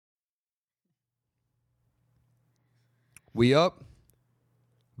We up?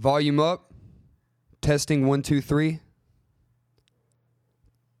 Volume up? Testing 1, 2, 3.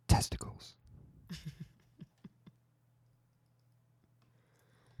 Testicles.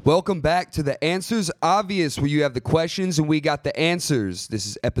 Welcome back to The Answers Obvious, where you have the questions and we got the answers. This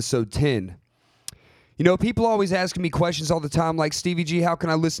is episode 10. You know, people always asking me questions all the time like, Stevie G, how can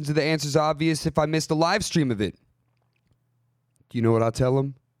I listen to The Answers Obvious if I missed a live stream of it? Do you know what I tell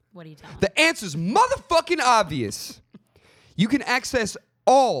them? What do you tell them? The answer's motherfucking obvious. You can access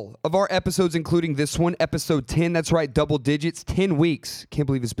all of our episodes, including this one, episode 10. That's right, double digits, 10 weeks. Can't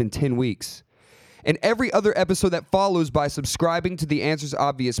believe it's been 10 weeks. And every other episode that follows by subscribing to the Answers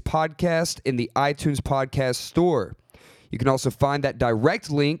Obvious podcast in the iTunes podcast store. You can also find that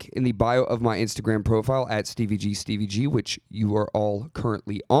direct link in the bio of my Instagram profile at StevieG, which you are all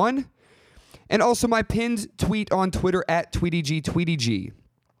currently on. And also my pinned tweet on Twitter at TweetyG.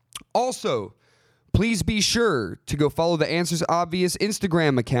 Also, please be sure to go follow the Answers Obvious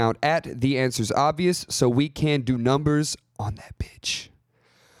Instagram account at The Answers Obvious so we can do numbers on that bitch.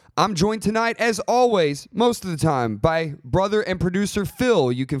 I'm joined tonight, as always, most of the time, by brother and producer Phil.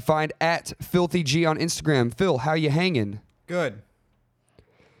 You can find at FilthyG on Instagram. Phil, how you hanging? Good.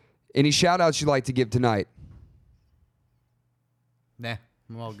 Any shout-outs you'd like to give tonight? Nah,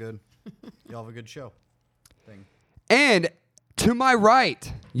 I'm all good. Y'all have a good show. And to my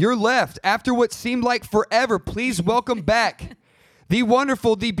right, your left, after what seemed like forever, please welcome back the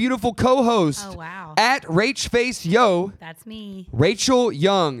wonderful, the beautiful co-host at RachFace Yo. That's me. Rachel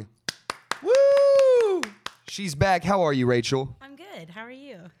Young. Woo! She's back. How are you, Rachel? I'm good. How are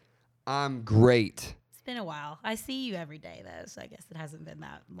you? I'm great. It's been a while. I see you every day, though, so I guess it hasn't been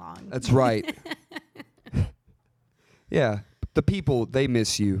that long. That's right. Yeah. The people, they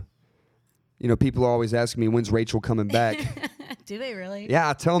miss you. You know, people are always asking me, when's Rachel coming back? Do they really? Yeah,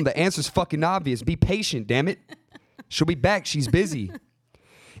 I tell them the answer's fucking obvious. Be patient, damn it. She'll be back. She's busy.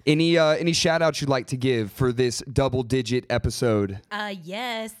 Any shout-outs you'd like to give for this double-digit episode?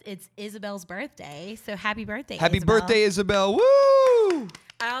 Yes, it's Isabel's birthday, so happy birthday, Happy Isabel. birthday, Isabel. Woo!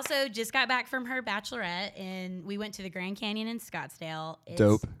 I also just got back from her bachelorette, and we went to the Grand Canyon in Scottsdale. It's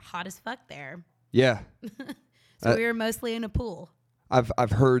Dope. hot as fuck there. Yeah. So we were mostly in a pool.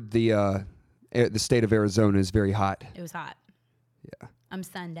 I've heard the state of Arizona is very hot. It was hot. Yeah. I'm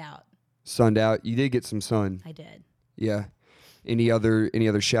sunned out. Sunned out. You did get some sun. I did. Yeah. Any other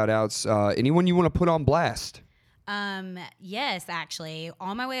shout outs? Anyone you want to put on blast? Yes, actually.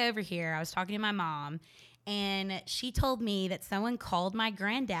 On my way over here, I was talking to my mom, and she told me that someone called my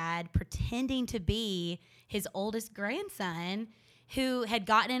granddad pretending to be his oldest grandson who had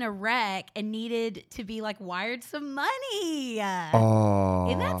gotten in a wreck and needed to be like wired some money. Oh.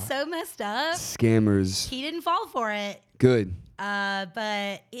 Isn't that so messed up? Scammers. He didn't fall for it. Good.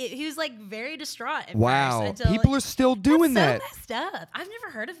 But he was like very distraught at Wow. first. People are still doing that. That's so messed up. I've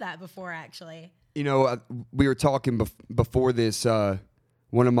never heard of that before, actually. You know, we were talking before this.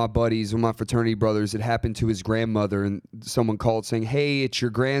 One of my buddies, one of my fraternity brothers, it happened to his grandmother, and someone called saying, hey, it's your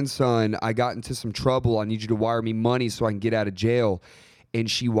grandson. I got into some trouble. I need you to wire me money so I can get out of jail.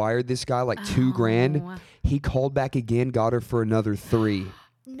 And she wired this guy like $2,000. He called back again, got her for another $3,000.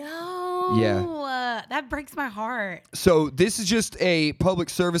 No. Yeah. That breaks my heart. So this is just a public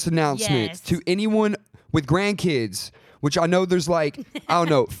service announcement to anyone with grandkids, which I know there's like, I don't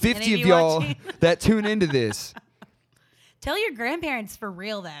know, 50 of y'all that tune into this. Tell your grandparents for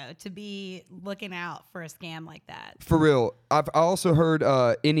real, though, to be looking out for a scam like that. For real. I also heard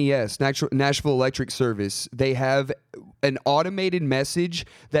NES, Nashville Electric Service. They have an automated message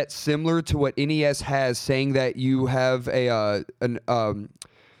that's similar to what NES has, saying that you have an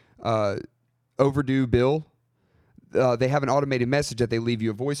overdue bill. They have an automated message that they leave you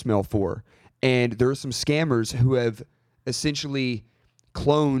a voicemail for. And there are some scammers who have essentially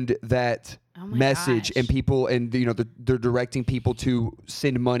cloned that message, and people, and you know, they're directing people to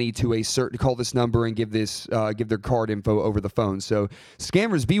send money to a certain, call this number and give their card info over the phone. So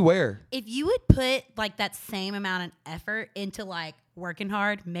scammers, beware. If you would put like that same amount of effort into like working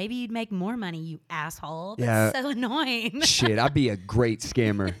hard, maybe you'd make more money, you asshole. That's so annoying. Shit, I'd be a great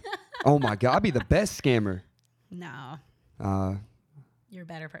scammer. Oh my God, I'd be the best scammer. No. You're a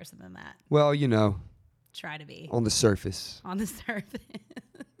better person than that. Well, you know. Try to be. On the surface. On the surface.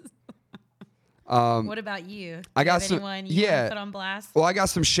 What about you? I got some. Anyone you want to put on blast? Well, I got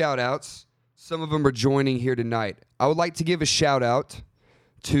some shout outs. Some of them are joining here tonight. I would like to give a shout out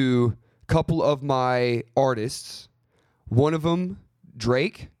to a couple of my artists. One of them,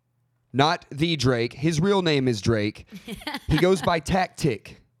 Drake. Not the Drake. His real name is Drake. He goes by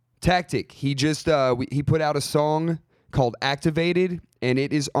Tactic. He just he put out a song called Activated, and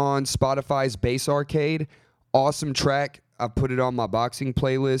it is on Spotify's Bass Arcade. Awesome track. I put it on my boxing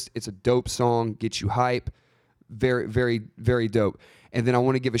playlist. It's a dope song. Gets you hype. Very, very, very dope. And then I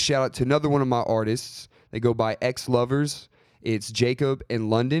want to give a shout out to another one of my artists. They go by Ex-Lovers. It's Jacob and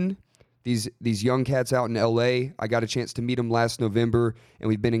London. These young cats out in LA. I got a chance to meet them last November, and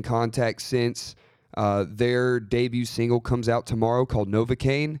we've been in contact since. Their debut single comes out tomorrow called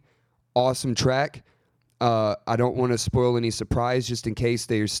Novocaine. Awesome track. I don't want to spoil any surprise just in case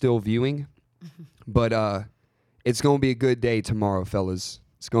they are still viewing. But it's going to be a good day tomorrow, fellas.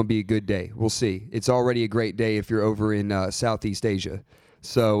 It's going to be a good day. We'll see. It's already a great day if you're over in Southeast Asia.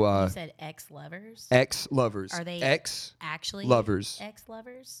 So you said ex-lovers? Ex-lovers. Are they actually lovers?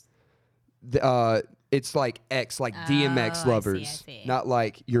 Ex-lovers? It's like X, like DMX lovers. I see. Not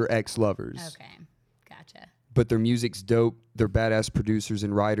like your ex-lovers. Okay. Gotcha. But their music's dope. They're badass producers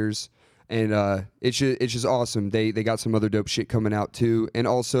and writers. And it's just awesome. They got some other dope shit coming out too. And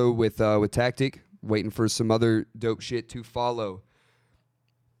also with Tactic, waiting for some other dope shit to follow.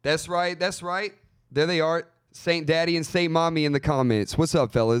 That's right. There they are. Saint Daddy and Saint Mommy in the comments. What's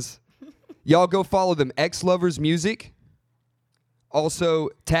up, fellas? Y'all go follow them. Ex-Lovers Music. Also,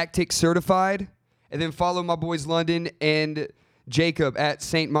 Tactic Certified. And then follow my boys London and Jacob at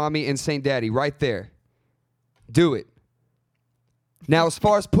Saint Mommy and Saint Daddy right there. Do it. Now, as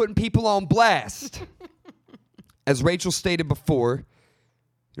far as putting people on blast, as Rachel stated before,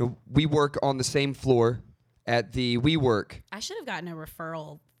 we work on the same floor at the WeWork. I should have gotten a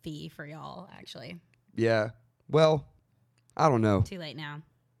referral fee for y'all, actually. Yeah. Well, I don't know. Too late now.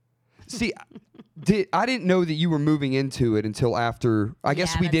 See, I didn't know that you were moving into it until after. I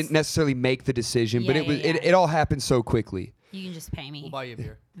guess we didn't necessarily make the decision, but it all happened so quickly. You can just pay me. We'll buy you a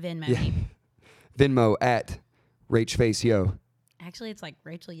beer. Venmo me. Venmo at RachFace Yo. Actually, it's like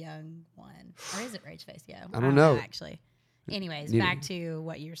Rachel Young 1. Or is it RachFace Yo? I don't know. Actually. Anyways, back to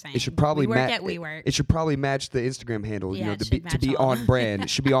what you were saying. It should probably work at WeWork. It should probably match the Instagram handle, Yeah, to be on brand. It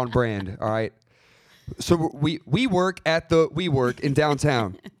should be on brand, all right? So we work at the WeWork in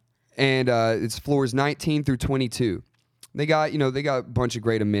downtown. And it's floors 19 through 22. They got a bunch of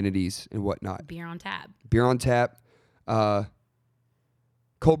great amenities and whatnot. Beer on tap.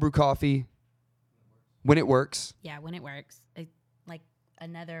 Cold brew coffee when it works. Yeah, when it works. Like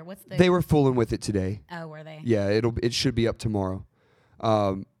another, what's the... They were fooling with it today. Oh, were they? Yeah, it should be up tomorrow.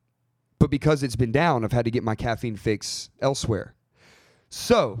 But because it's been down, I've had to get my caffeine fix elsewhere.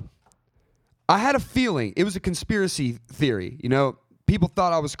 So, I had a feeling, it was a conspiracy theory, People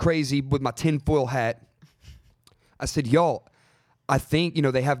thought I was crazy with my tinfoil hat. I said, y'all, I think,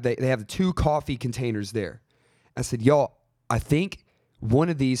 they have the 2 coffee containers there. I said, y'all, I think one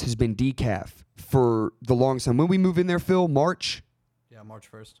of these has been decaf for the longest time. When we move in there, Phil, March? Yeah, March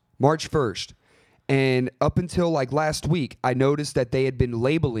 1st. March 1st. And up until like last week, I noticed that they had been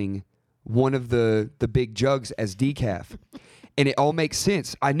labeling one of the big jugs as decaf. And it all makes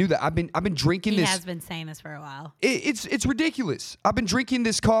sense. I knew that. I've been drinking this. He has been saying this for a while. It's ridiculous. I've been drinking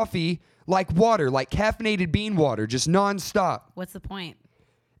this coffee like water, like caffeinated bean water, just nonstop. What's the point?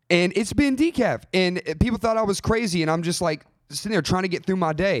 And it's been decaf. And people thought I was crazy, and I'm just like sitting there trying to get through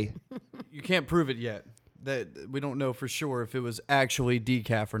my day. You can't prove it yet. That we don't know for sure if it was actually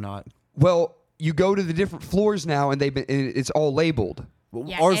decaf or not. Well, you go to the different floors now, and it's all labeled. Well,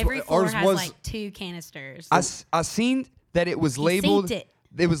 Yeah, every floor has like 2 canisters. I seen that it was labeled.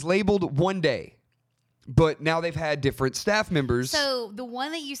 It was labeled one day, but now they've had different staff members. So the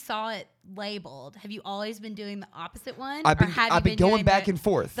one that you saw it labeled, have you always been doing the opposite one? I've been going back and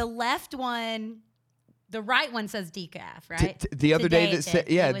forth. The left one, the right one says decaf, right? The other day that said,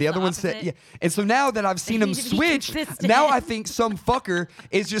 the other one said, yeah. And so now that I've seen them switch, now I think some fucker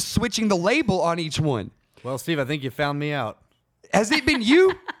is just switching the label on each one. Well, Steve, I think you found me out. Has it been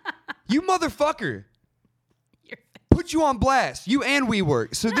you? You motherfucker. Put you on blast. You and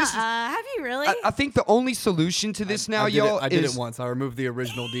WeWork. So this is, have you really? I think the only solution to this y'all, I did it once. I removed the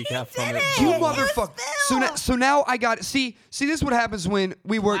original decaf from it. You motherfucker. So now I got see this is what happens when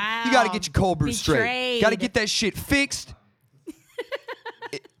we work. Wow. You got to get your cold brew straight. Betrayed. Got to get that shit fixed.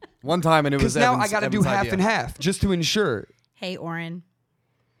 One time and it was Because now Evan's, I got to do half idea. and half just to ensure. Hey, Oren.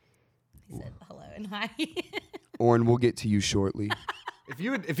 He said hello and hi. Oren, we'll get to you shortly.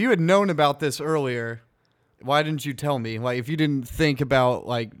 If you had known about this earlier, why didn't you tell me? Like, if you didn't think about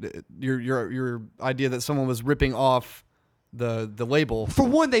like your idea that someone was ripping off the label. For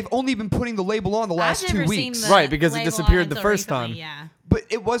one, they've only been putting the label on the last 2 weeks. Right, because it disappeared the first time. Yeah. But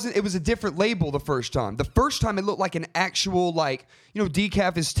it wasn't. It was a different label the first time. The first time it looked like an actual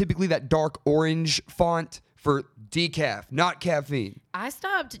decaf is typically that dark orange font for decaf, not caffeine. I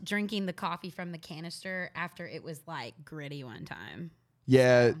stopped drinking the coffee from the canister after it was like gritty one time.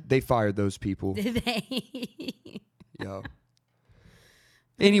 Yeah, they fired those people. Did they? Yo.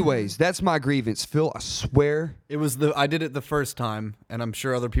 Anyways, that's my grievance. Phil, I swear. I did it the first time, and I'm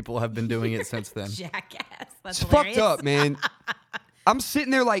sure other people have been doing it since then. Jackass. That's It's hilarious. fucked up, man. I'm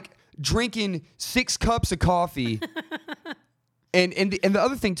sitting there like drinking 6 cups of coffee. And the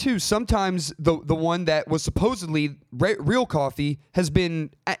other thing too, sometimes the one that was supposedly real coffee has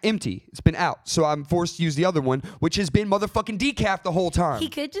been empty. It's been out. So I'm forced to use the other one, which has been motherfucking decaf the whole time. He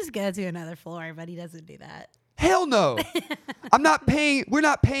could just go to another floor, but he doesn't do that. Hell no. We're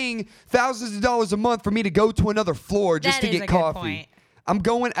not paying thousands of dollars a month for me to go to another floor just That to is get a good coffee. point. I'm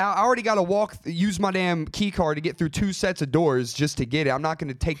going out. I already got to use my damn key card to get through 2 sets of doors just to get it. I'm not going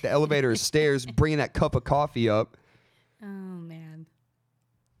to take the elevator or stairs bringing that cup of coffee up. Oh, man.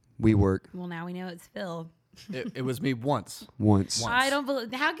 We work. Well, now we know it's Phil. It was me once. I don't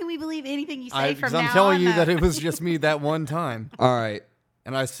believe. How can we believe anything you say from now on? I'm telling you though? that it was just me that one time. All right.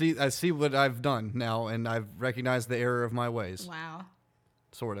 And I see what I've done now, and I've recognized the error of my ways. Wow.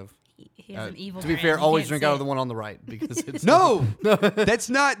 Sort of. He has an evil To be friend. fair, You always can't drink say out of it. the one on the right because it's No, that's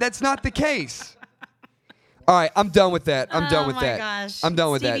not the case. All right, I'm done with that. I'm done with that. Oh, my gosh. I'm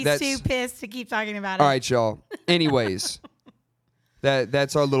done with Stevie's that. too pissed to keep talking about it. All right, y'all. Anyways,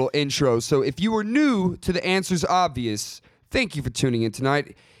 that's our little intro. So if you are new to The Answer's Obvious, thank you for tuning in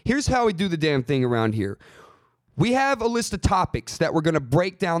tonight. Here's how we do the damn thing around here. We have a list of topics that we're going to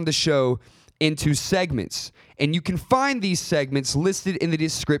break down the show into segments. And you can find these segments listed in the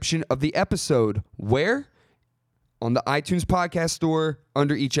description of the episode. Where? On the iTunes podcast store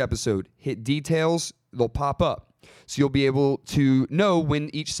under each episode. Hit details, they'll pop up. So you'll be able to know when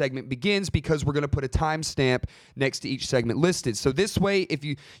each segment begins because we're going to put a timestamp next to each segment listed. So this way, if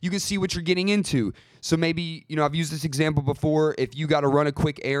you can see what you're getting into. So maybe, I've used this example before. If you got to run a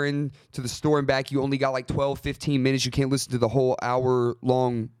quick errand to the store and back, you only got like 12, 15 minutes. You can't listen to the whole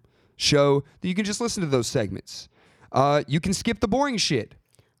hour-long show. Then you can just listen to those segments. You can skip the boring shit.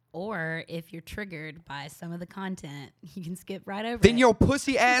 Or if you're triggered by some of the content, you can skip right over Then it. your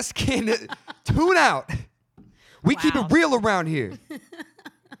pussy ass can tune out. We keep Wow. it real around here.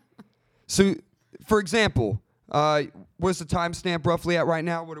 So, for example, where's the timestamp roughly at right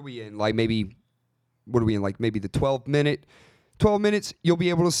now? What are we in? Like maybe the 12 minutes, you'll be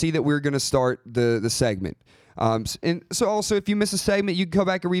able to see that we're going to start the segment. And so also, if you miss a segment, you can go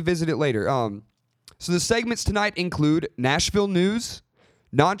back and revisit it later. So the segments tonight include Nashville news,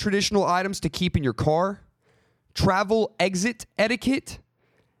 non-traditional items to keep in your car, travel exit etiquette,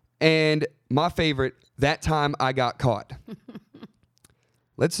 and my favorite, that time I got caught.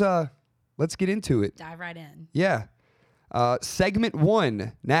 Let's get into it. Dive right in. Yeah. Segment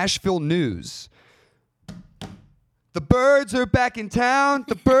 1, Nashville news. The birds are back in town.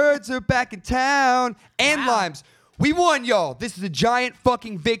 The birds are back in town. And Wow. Limes. We won, y'all. This is a giant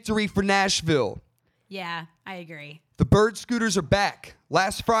fucking victory for Nashville. Yeah, I agree. The bird scooters are back.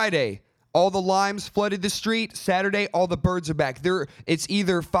 Last Friday, all the limes flooded the street. Saturday, all the birds are back. It's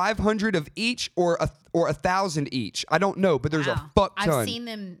either 500 of each or 1,000 each. I don't know, but there's Wow. a fuck ton. I've seen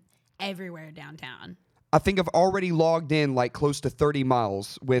them everywhere downtown. I think I've already logged in like close to 30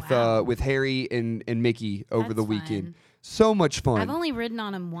 miles with Wow. with Harry and Mickey over the That's weekend. fun. So much fun. I've only ridden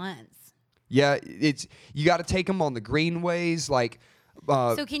on them once. Yeah, you got to take them on the greenways. Like,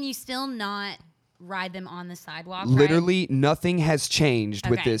 So can you still not ride them on the sidewalk? literally nothing has changed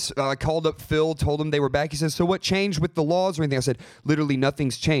with Okay. this. I called up Phil, told him they were back. He says, so what changed with the laws or anything? I said, literally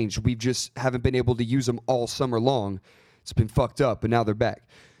nothing's changed. We just haven't been able to use them all summer long. It's been fucked up, but now they're back.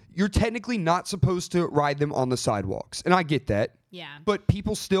 You're technically not supposed to ride them on the sidewalks, and I get that. Yeah. But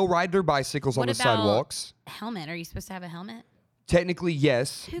people still ride their bicycles on What the about sidewalks. helmet? Are you supposed to have a helmet? Technically,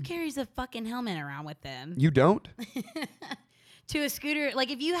 yes. Who carries a fucking helmet around with them? You don't? To a scooter, like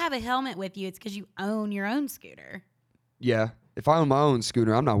if you have a helmet with you, it's because you own your own scooter. Yeah. If I own my own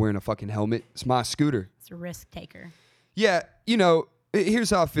scooter, I'm not wearing a fucking helmet. It's my scooter. It's a risk taker. Yeah, here's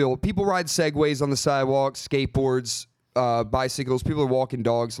how I feel. People ride Segways on the sidewalk, skateboards, bicycles. People are walking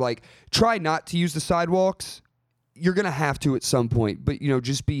dogs. Like, try not to use the sidewalks. You're going to have to at some point. But,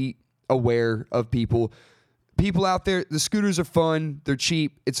 just be aware of people. People out there, the scooters are fun. They're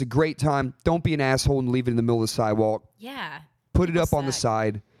cheap. It's a great time. Don't be an asshole and leave it in the middle of the sidewalk. Yeah. Put it People up on the suck.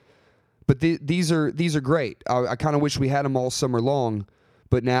 side. But these are great. I kind of wish we had them all summer long.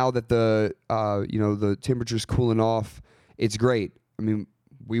 But now that the temperature's cooling off, it's great. I mean,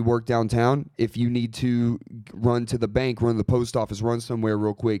 we work downtown. If you need to run to the bank, run to the post office, run somewhere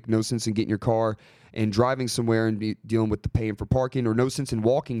real quick, no sense in getting your car and driving somewhere and dealing with the paying for parking, or no sense in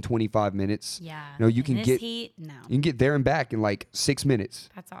walking 25 minutes. Yeah. You In can this get heat, no. you can get there and back in like 6 minutes.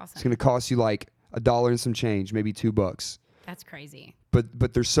 That's awesome. It's going to cost you like $1 and some change, maybe $2. That's crazy.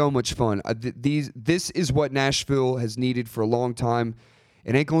 But they're so much fun. This is what Nashville has needed for a long time.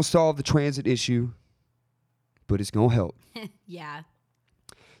 It ain't gonna solve the transit issue, but it's gonna help. Yeah.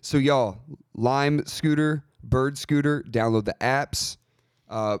 So y'all, Lime Scooter, Bird Scooter, download the apps,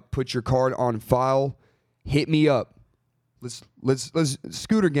 put your card on file, hit me up. Let's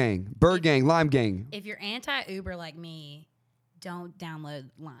Scooter Gang, Bird Gang, Lime Gang. If you're anti-Uber like me, don't download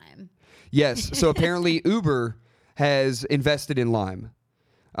Lime. Yes. So apparently Uber has invested in Lime.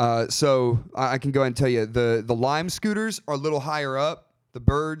 So I can go ahead and tell you the Lime scooters are a little higher up. The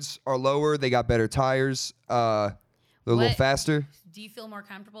Birds are lower. They got better tires. They're a little faster. Do you feel more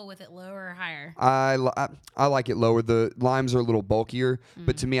comfortable with it lower or higher? I like it lower. The Limes are a little bulkier,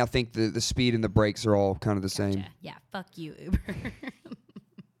 but to me, I think the speed and the brakes are all kind of the same. Yeah, fuck you, Uber.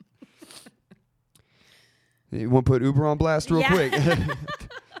 You want to put Uber on blast real quick?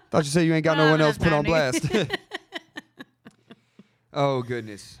 Thought you said you ain't got no one else put on blast. Oh,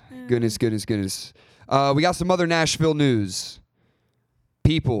 goodness. Goodness. We got some other Nashville news.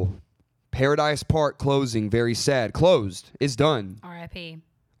 People, Paradise Park closing, very sad. Closed. It's done. R.I.P.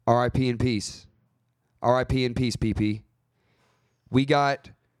 R.I.P. in peace. R.I.P. in peace, PP. We got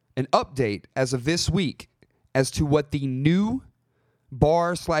an update as of this week as to what the new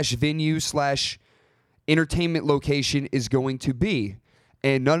bar/venue/entertainment location is going to be.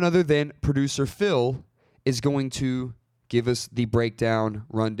 And none other than producer Phil is going to give us the breakdown,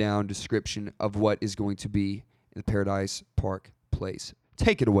 rundown, description of what is going to be in the Paradise Park place.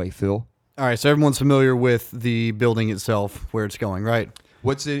 Take it away, Phil. All right, so everyone's familiar with the building itself, where it's going, right?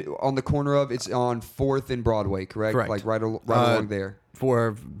 What's it on the corner of? It's on 4th and Broadway, correct? Correct. Like right along there.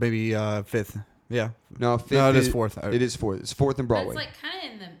 For maybe 5th. Yeah. No, 5th. No, it is 4th. It is 4th. It's 4th and But Broadway. it's like kind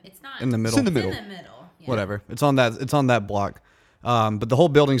of in the. It's not In the middle. It's in the middle. It's in the middle. Yeah. Whatever. It's on that block. But the whole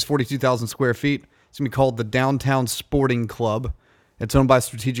building is 42,000 square feet. It's going to be called the Downtown Sporting Club. It's owned by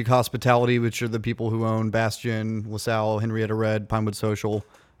Strategic Hospitality, which are the people who own Bastion, LaSalle, Henrietta Red, Pinewood Social.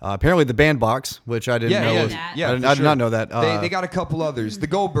 Apparently the Bandbox, which I didn't know. I did not know that. They got a couple others. The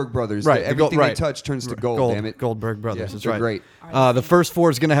Goldberg brothers. Right. Everything they touch turns to gold, damn it. Goldberg Brothers. Yeah, That's they're right. great. The first floor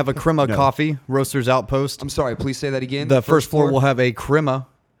is going to have a Crema Coffee Roasters Outpost. I'm sorry, please say that again. The first floor will have a Crema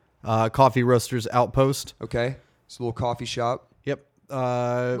Coffee Roasters Outpost. Okay. It's a little coffee shop. Yep.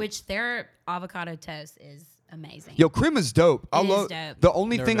 Which their avocado toast is amazing. Yo, Crema's dope. I It is love dope. the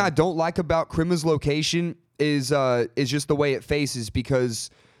only Never thing been. I don't like about Crema's location is just the way it faces because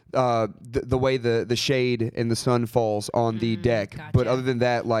the way the shade and the sun falls on the deck. gotcha. But other than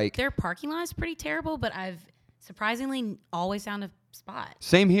that, like Their parking lot is pretty terrible, but I've surprisingly always found a spot.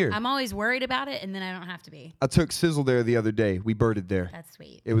 same here. I'm always worried about it, and then I don't have to be. I took Sizzle there the other day. We birded there. That's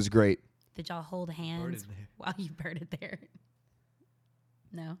sweet. It was great. Did y'all hold hands while you birded there?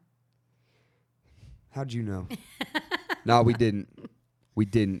 No. How'd you know? No, we didn't. We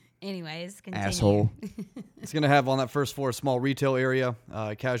didn't. Anyways, continue. Asshole. It's going to have on that first floor a small retail area,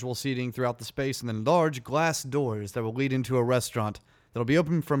 casual seating throughout the space, and then large glass doors that will lead into a restaurant that'll be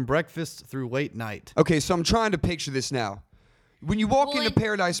open from breakfast through late night. Okay, so I'm trying to picture this now. When you walk into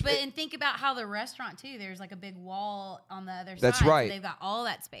Paradise, and think about how the restaurant too. There's like a big wall on the other side. That's right. So they've got all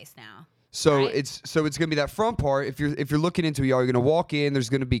that space now. so right? it's gonna be that front part. If you're looking into it, y'all, you're gonna walk in. There's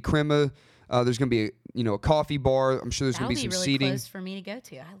gonna be Crema. There's gonna be a coffee bar. I'm sure there's That'll gonna be some really seating. close for me to go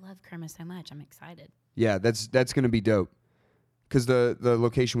to. I love Crema so much. I'm excited. Yeah, that's gonna be dope. Because the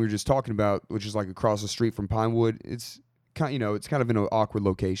location we were just talking about, which is like across the street from Pinewood, it's kind of in an awkward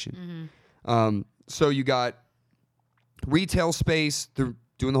location. So you got retail space. They're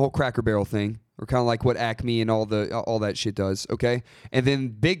doing the whole Cracker Barrel thing, or kind of like what Acme and all that shit does. Okay, and then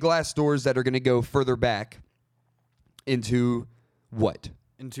big glass doors that are gonna go further back into what?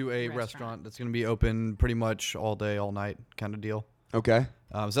 Into a restaurant that's going to be open pretty much all day, all night kind of deal. Okay.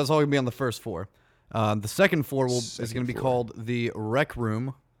 So that's all going to be on the first floor. The second floor is going to be called the Rec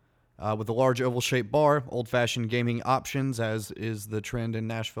Room, with a large oval-shaped bar, old-fashioned gaming options, as is the trend in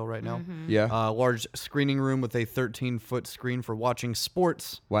Nashville right now. Yeah. Large screening room with a 13-foot screen for watching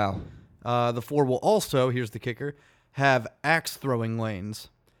sports. Wow. The floor will also, here's the kicker, have axe-throwing lanes.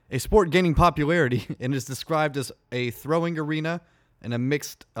 A sport gaining popularity and is described as a throwing arena and a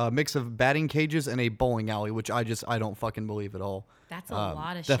mix of batting cages and a bowling alley, which I don't fucking believe at all. That's a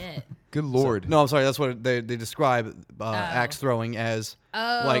lot of shit. Good Lord. No, I'm sorry. That's what they describe axe throwing as,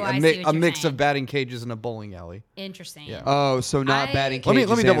 like I see what a you're mix saying. of batting cages and a bowling alley. Interesting. Yeah. Oh, so not batting cages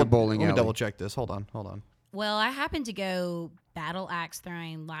Let me and a bowling let me alley. double check this. Hold on. Well, I happened to go battle axe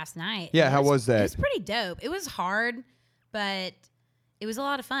throwing last night. Yeah, and how was that? It was pretty dope. It was hard, but it was a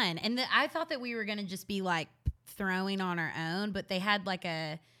lot of fun. And I thought that we were going to just be like throwing on our own, but they had like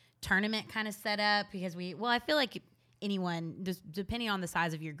a tournament kind of set up because I feel like anyone, just depending on the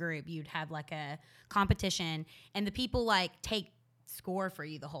size of your group, you'd have like a competition, and the people like take score for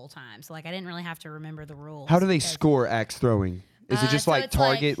you the whole time. So like I didn't really have to remember the rules. How do they score axe throwing? Is it just so like it's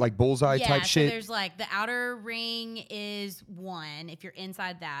target, like bullseye yeah, type so shit? there's like the outer ring is 1 if you're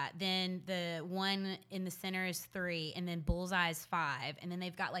inside that. Then the one in the center is 3, and then bullseye is 5. And then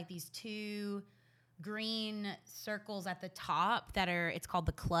they've got like these 2 green circles at the top that are, it's called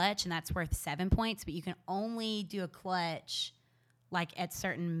the clutch, and that's worth 7 points, but you can only do a clutch like at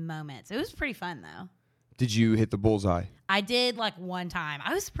certain moments. It was pretty fun though. Did you hit the bullseye? I did like one time.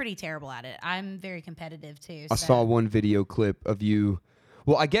 I was pretty terrible at it. I'm very competitive too. I saw one video clip of you.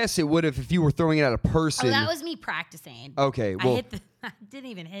 Well, I guess it would have if you were throwing it at a person. Oh, that was me practicing. Okay, well, I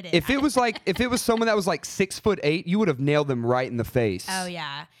didn't even hit it. if it was someone that was like 6'8", you would have nailed them right in the face. Oh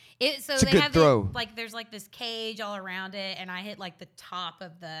yeah. So It's a they good have throw. like there's like this cage all around it, and I hit like the top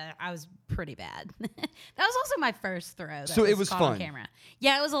of I was pretty bad. That was also my first throw. So it was caught fun. on camera.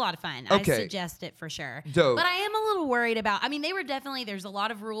 Yeah, it was a lot of fun. Okay. I suggest it for sure. Dope. But I am a little worried about. I mean, they were definitely. There's a lot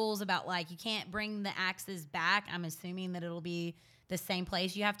of rules about like you can't bring the axes back. I'm assuming that it'll be the same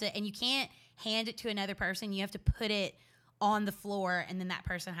place. You have to, and you can't hand it to another person. You have to put it on the floor, and then that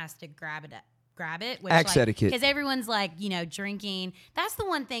person has to grab it. Which, Axe etiquette. Because everyone's like, drinking. That's the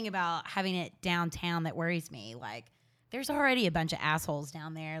one thing about having it downtown that worries me. Like, there's already a bunch of assholes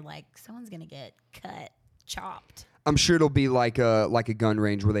down there. Like, someone's gonna get cut, chopped. I'm sure it'll be like a gun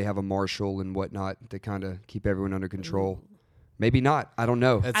range where they have a marshal and whatnot to kind of keep everyone under control. Ooh. Maybe not. I don't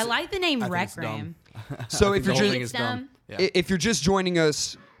know. I like the name I think Rec it's dumb. Room. So if The you're whole just thing is dumb. Yeah. if you're just joining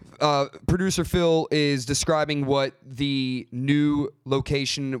us, producer Phil is describing what the new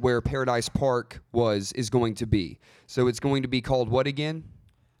location where Paradise Park is going to be. So it's going to be called what again?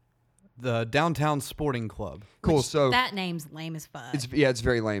 The Downtown Sporting Club. Cool. So That name's lame as fuck. it's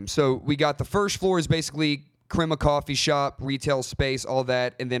very lame. So we got the first floor is basically crema coffee shop, retail space, all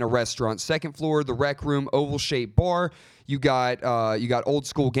that, and then a restaurant. Second floor, the rec room, oval shaped bar. You got old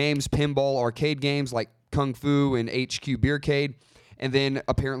school games, pinball, arcade games like Kung Fu and HQ Beercade. And then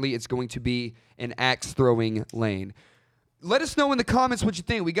apparently it's going to be an axe throwing lane. Let us know in the comments what you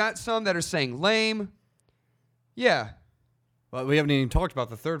think. We got some that are saying lame. Yeah. Well, we haven't even talked about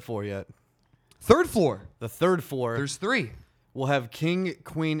the third floor yet. Third floor. The third floor There's 3. will have king,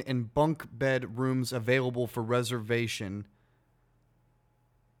 queen, and bunk bed rooms available for reservation.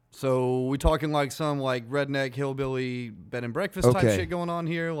 So we talking like some like redneck hillbilly bed and breakfast type Okay. shit going on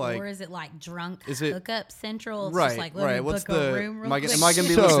here, like or is it like drunk Is it- hookup central? It's right, just like, let right. me What's book a the? room real Am I quick. going to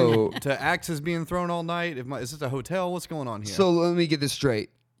be So- listening to axes being thrown all night? Is this a hotel? What's going on here? So let me get this straight.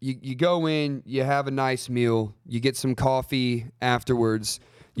 You go in, you have a nice meal, you get some coffee afterwards,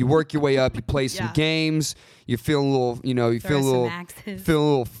 you work your way up, you play some Yeah. games, you feel a little, you Throw feel a some little, axes. feel a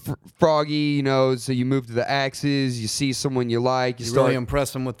little froggy, so you move to the axes, you see someone you like, you you start really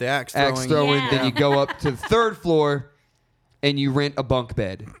impress them with the axe throwing. axe throwing, Yeah. then you go up to the third floor, and you rent a bunk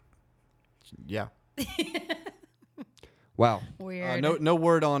bed. Yeah. Wow. Weird. No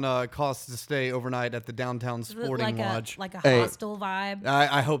word on costs to stay overnight at the Downtown Is it Sporting like Lodge. like a Hey. hostel vibe.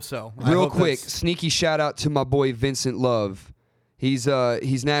 I hope so. I Real hope quick, that's- sneaky shout out to my boy Vincent Love. He's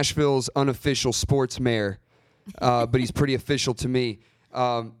Nashville's unofficial sports mayor, but he's pretty official to me.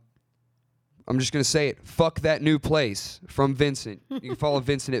 I'm just gonna say it. Fuck that new place from Vincent. You can follow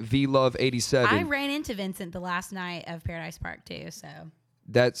Vincent at VLove87. I ran into Vincent the last night of Paradise Park too. So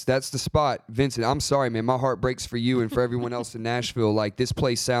That's the spot, Vincent. I'm sorry, man. My heart breaks for you and for everyone else in Nashville. Like this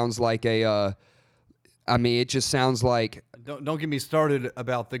place sounds like a. It just sounds like. Don't get me started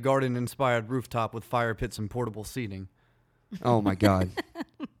about the garden-inspired rooftop with fire pits and portable seating. Oh my God.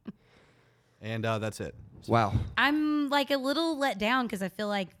 And that's it. Wow. I'm like a little let down because I feel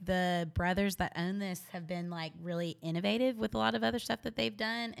like the brothers that own this have been like really innovative with a lot of other stuff that they've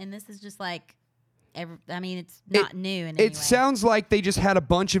done, and this is just like. It's not new in any way. It sounds like they just had a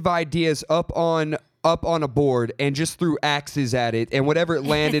bunch of ideas up on a board and just threw axes at it, and whatever it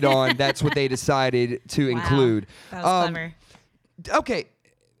landed on, that's what they decided to Wow. include. That was clever. Okay,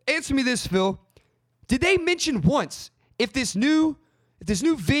 answer me this, Phil. Did they mention once if this new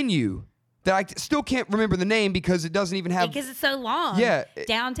venue that I still can't remember the name because it doesn't even have Because it's so long. Yeah.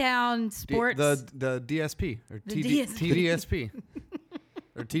 Downtown sports. The DSP or The TDSP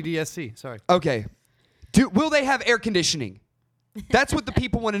or TDSC. Sorry. Okay. Will they have air conditioning? That's what the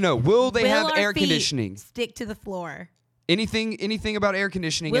people want to know. Will they have our air feet conditioning? Stick to the floor. Anything about air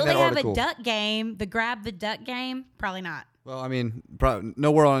conditioning Will in that they have article? a duck game? The grab the duck game? Probably not. Well, probably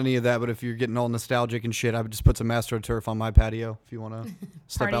no word on any of that. But if you're getting all nostalgic and shit, I would just put some AstroTurf on my patio if you want to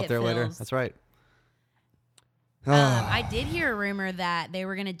step Party out at there later. Phil's. That's right. I did hear a rumor that they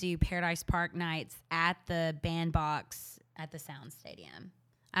were going to do Paradise Park nights at the bandbox at the Sound Stadium.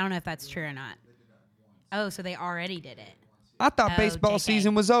 I don't know if that's true or not. Oh, so they already did it. I thought baseball JK.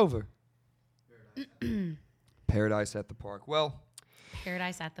 season was over. Paradise at the Park. Well,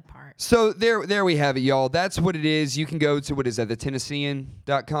 Paradise at the Park. so there we have it, y'all. That's what it is. You can go to, what is that,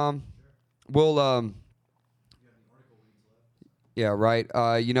 thetennessean.com. We'll yeah, right.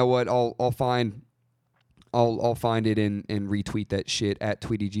 You know what? I'll find it and retweet that shit at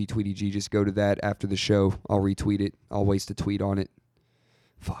TweetyG. Just go to that after the show. I'll retweet it. I'll waste a tweet on it.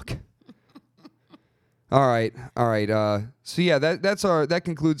 Fuck. All right. So yeah, that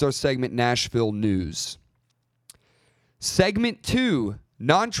concludes our segment, Nashville News. Segment 2,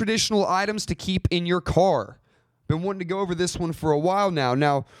 non-traditional items to keep in your car. Been wanting to go over this one for a while now.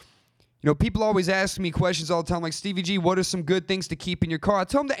 Now, you know, people always ask me questions all the time like, Stevie G, what are some good things to keep in your car? I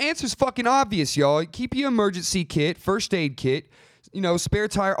tell them the answer's fucking obvious, y'all. Keep your emergency kit, first aid kit, you know, spare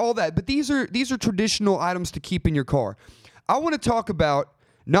tire, all that. But these are traditional items to keep in your car. I want to talk about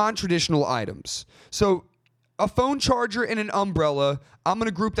non-traditional items. So a phone charger and an umbrella, I'm going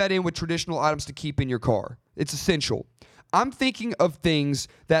to group that in with traditional items to keep in your car. It's essential. I'm thinking of things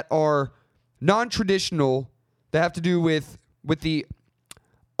that are non-traditional that have to do with the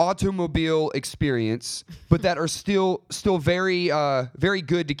automobile experience, but that are still very very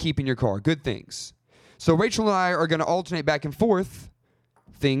good to keep in your car. Good things. So Rachel and I are going to alternate back and forth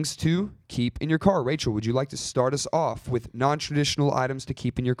things to keep in your car. Rachel, would you like to start us off with non-traditional items to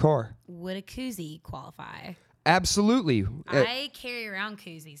keep in your car? Would a koozie qualify? Absolutely. I carry around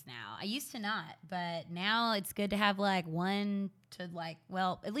koozies now. I used to not, but now it's good to have like one to like,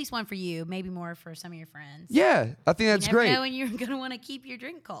 well, at least one for you, maybe more for some of your friends. Yeah, I think that's you never great. know when you're gonna want to keep your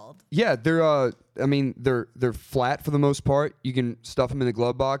drink cold. Yeah, they're flat for the most part. You can stuff them in the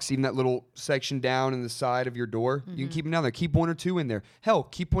glove box, even that little section down in the side of your door. You can keep them down there. Keep one or two in there. Hell,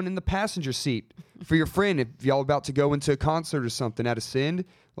 keep one in the passenger seat for your friend if y'all about to go into a concert or something at a Send.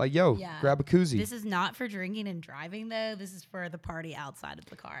 Like, yo, grab a koozie. This is not for drinking and driving, though. This is for the party outside of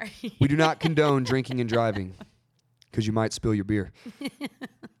the car. We do not condone drinking and driving because you might spill your beer.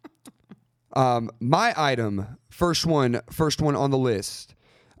 My item, first one on the list.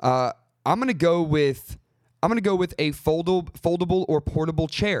 I'm gonna go with a foldable or portable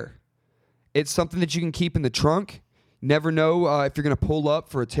chair. It's something that you can keep in the trunk. Never know if you're gonna pull up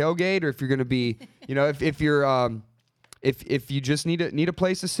for a tailgate or if you're gonna be, you know, if you're if you just need a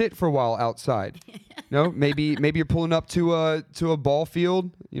place to sit for a while outside. No, maybe you're pulling up to a ball field,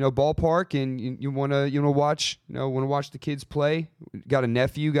 you know, ballpark, and you wanna watch the kids play. Got a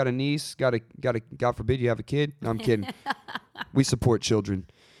nephew, got a niece, got a God forbid you have a kid. No, I'm kidding. We support children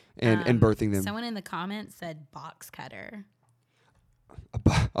and birthing them. Someone in the comments said box cutter.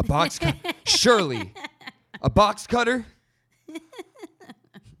 A box cutter? Surely. A box cutter?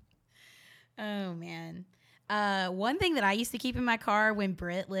 Oh man. One thing that I used to keep in my car when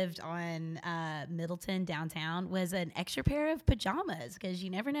Britt lived on Middleton downtown was an extra pair of pajamas because you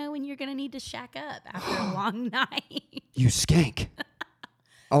never know when you're going to need to shack up after a long night. You skank.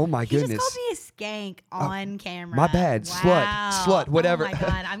 Oh my goodness. He just called me a skank on camera. My bad. Wow. Slut, whatever. Oh my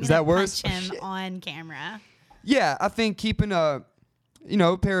God. I'm Is going that to worse? punch him on camera. Yeah, I think keeping a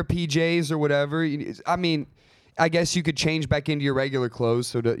pair of PJs or whatever. I mean, I guess you could change back into your regular clothes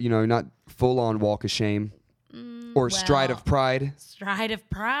so that, not full on walk of shame. Or stride of pride. Stride of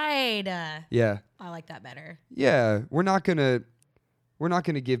pride. Yeah. I like that better. Yeah, we're not gonna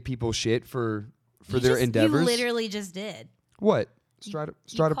give people shit for their endeavors. You literally just did. What? Stride of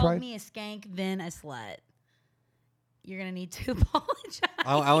you pride? called me a skank, then a slut. You're gonna need to apologize.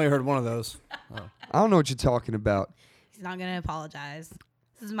 I only heard one of those. Oh. I don't know what you're talking about. He's not gonna apologize.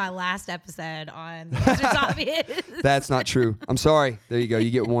 This is my last episode on The Answer's Obvious. That's not true. I'm sorry. There you go.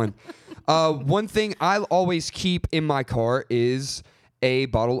 You get one. One thing I'll always keep in my car is a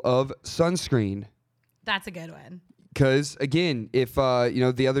bottle of sunscreen. That's a good one. Because again, if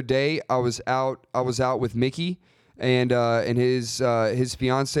the other day I was out with Mickey, and his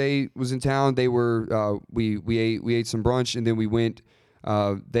fiance was in town. They were we ate some brunch, and then we went.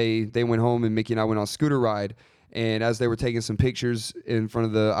 They went home, and Mickey and I went on a scooter ride. And as they were taking some pictures in front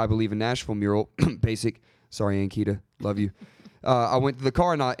of the I Believe in Nashville mural, basic. Sorry, Ankita, love you. I went to the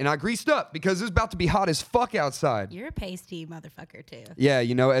car and I greased up because it was about to be hot as fuck outside. You're a pasty motherfucker too. Yeah,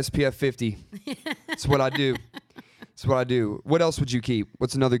 SPF 50. That's what I do. That's what I do. What else would you keep?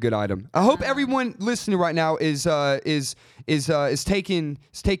 What's another good item? I hope everyone listening right now is taking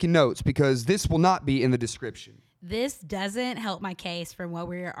notes because this will not be in the description. This doesn't help my case from what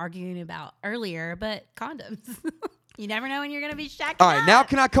we were arguing about earlier, but condoms. You never know when you're going to be shacking All right, up. now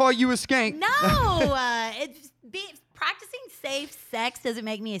can I call you a skank? No. Practicing safe sex doesn't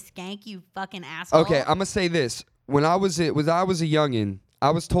make me a skank, you fucking asshole. Okay, I'm gonna say this. When I was a youngin',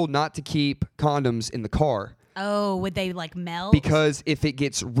 I was told not to keep condoms in the car. Oh, would they like melt? Because if it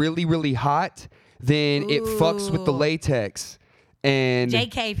gets really, really hot, then it fucks with the latex. And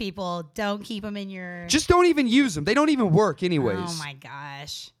JK people, don't keep them in your... just don't even use them. They don't even work anyways. Oh my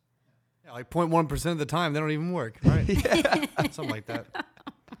gosh. Yeah, like 0.1% of the time, they don't even work, right? Something like that.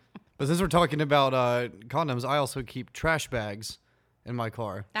 But since we're talking about condoms, I also keep trash bags in my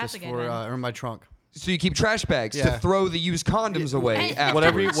car. That's just a good one. or in my trunk. So you keep trash bags to Yeah. throw the used condoms away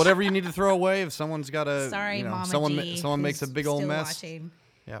afterwards. Whatever you need to throw away, if someone's got a Sorry, Mama someone G, someone makes a who's big old still mess. watching.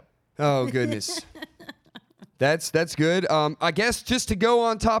 Yep. Oh goodness. That's good. I guess just to go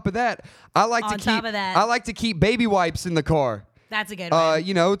on top of that, I like to keep baby wipes in the car. That's a good one.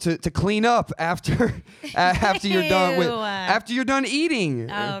 You know, to clean up after you're done Ew. after you're done eating.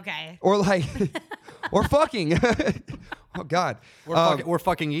 Oh, okay. Or like or fucking. Oh God. Or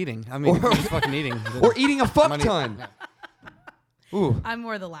fucking eating. I mean, if you're just fucking eating. then- Or eating a fuck Money- ton. Ooh. I'm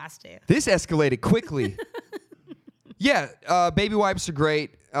more the last two. This escalated quickly. Yeah, baby wipes are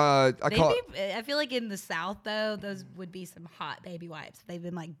great. I feel like in the South though, those would be some hot baby wipes. They've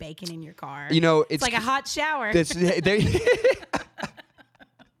been like baking in your car. You know, it's like a hot shower.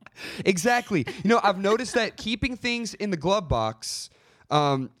 Exactly. You know, I've noticed that keeping things in the glove box,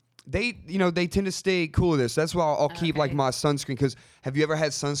 they tend to stay cool with this. That's why I'll keep like my sunscreen. Because have you ever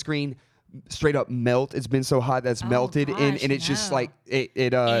had sunscreen straight up melt? It's been so hot that's melted, and it's just like it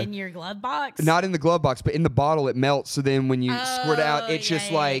in your glove box. not in the glove box, but in the bottle it melts. So then when you squirt it out, it's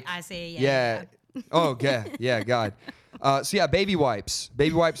just like I see. yeah. Oh yeah, yeah, God. So yeah, baby wipes.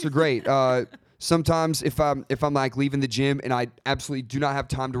 Baby wipes are great. Sometimes if I'm like leaving the gym and I absolutely do not have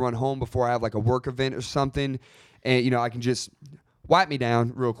time to run home before I have like a work event or something, and I can just wipe me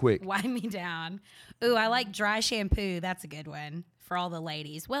down real quick. Wipe me down. Ooh, I like dry shampoo. That's a good one for all the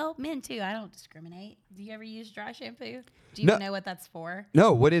ladies. Well, men too. I don't discriminate. Do you ever use dry shampoo? Do you even know what that's for?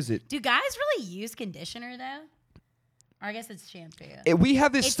 No, what is it? Do guys really use conditioner though? Or I guess it's shampoo. We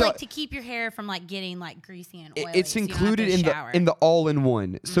have this It's stuff. like to keep your hair from like getting like greasy and oily. It's so you don't have to included shower. in the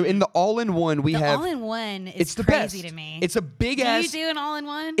all-in-one. So in the all-in-one we the have all-in-one is it's the crazy best. to me. It's a big do ass. you do an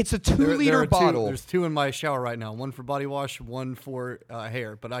all-in-one? It's a There 2-liter are bottle. There's 2 in my shower right now. One for body wash, one for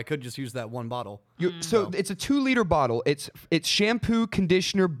hair. But I could just use that one bottle. So it's a 2-liter bottle. It's shampoo,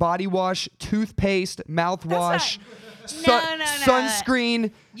 conditioner, body wash, toothpaste, mouthwash, No.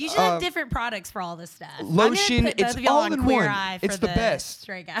 sunscreen. You should have different products for all this stuff. Lotion. I'm gonna put both It's of y'all all on in Queer one. Eye for It's the best.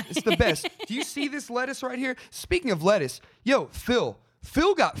 Straight guy. It's the best. Do you see this lettuce right here? Speaking of lettuce, yo, Phil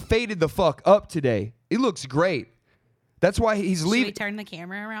got faded the fuck up today. It looks great. That's why he's Should leaving. we turn the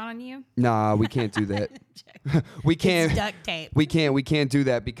camera around on you? Nah, we can't do that. We can't. It's duct tape. We can't do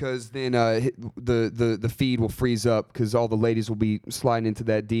that because then the feed will freeze up because all the ladies will be sliding into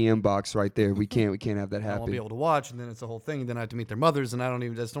that DM box right there. We can't have that I won't be happen. able to watch, and then it's the whole thing. Then I have to meet their mothers, and I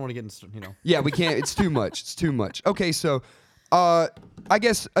just don't want to get in. Yeah, we can't. It's too much. It's too much. Okay, so I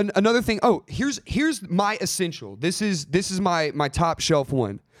guess another thing. Oh, here's my essential. This is my top shelf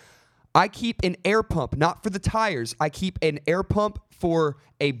one. I keep an air pump, not for the tires. I keep an air pump for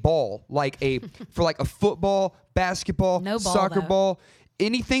a ball, for a football, basketball, No ball, soccer though. ball,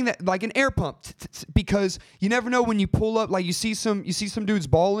 anything that like an air pump. Because you never know when you pull up. Like you see some dudes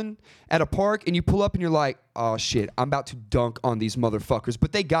balling at a park, and you pull up and you're like, oh shit, I'm about to dunk on these motherfuckers,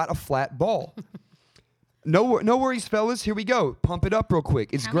 but they got a flat ball. No worries, fellas. Here we go. Pump it up real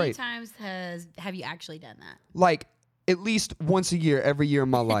quick. It's How great. many times have you actually done that? Like at least once a year, every year in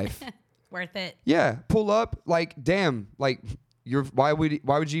my life. Worth it. Yeah, pull up. Like, damn. Like, why would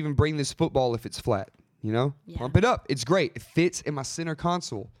you even bring this football if it's flat? You know, Yeah. Pump it up. It's great. It fits in my center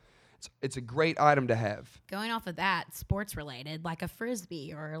console. It's a great item to have. Going off of that, sports related, like a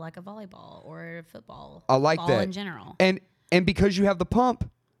frisbee or like a volleyball or football. I like ball that in general. And because you have the pump,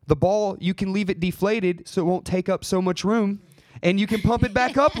 the ball you can leave it deflated so it won't take up so much room, and you can pump it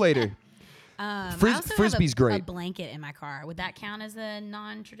back up later. I also Frisbee's have great. a blanket in my car. Would that count as a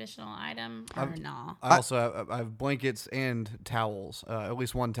non-traditional item or no? I also have blankets and towels. At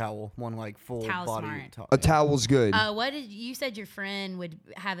least one towel, one like full Towel's body. smart. A towel's good. What did you said your friend would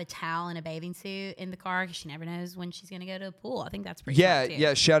have a towel and a bathing suit in the car because she never knows when she's gonna go to a pool. I think that's pretty Yeah, smart too.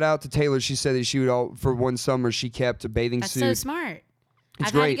 yeah. Shout out to Taylor. She said that she would for one summer she kept a bathing That's suit. so smart. It's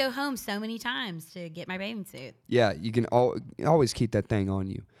I've great. had to go home so many times to get my bathing suit. Yeah, you can always keep that thing on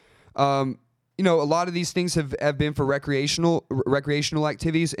you. A lot of these things have been for recreational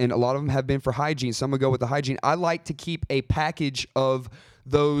activities, and a lot of them have been for hygiene. So I'm gonna go with the hygiene. I like to keep a package of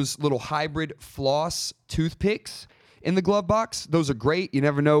those little hybrid floss toothpicks in the glove box. Those are great. You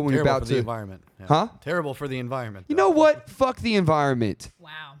never know when Terrible you're about for the to. environment. Yeah. Huh? Terrible for the environment. You though. know what? Fuck the environment.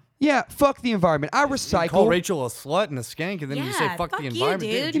 Wow. Yeah, fuck the environment. I recycle. You call Rachel a slut and a skank, and then you say Yeah, fuck the you, environment.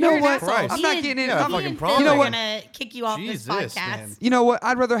 dude. You know You're an what? asshole. I'm Me not and- getting in. Yeah, I'm, fucking me and problem. Phil You know are what? gonna kick you off Jesus, this podcast. man. You know what?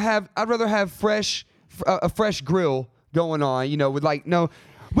 I'd rather have fresh a fresh grill going on. You know, with like no,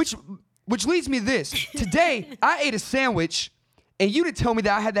 which leads me to this. Today I ate a sandwich, and you didn't tell me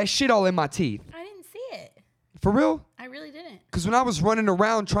that I had that shit all in my teeth. I didn't see it. For real? I really didn't. Because when I was running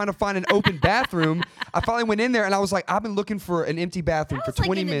around trying to find an open bathroom, I finally went in there and I was like, I've been looking for an empty bathroom That for was like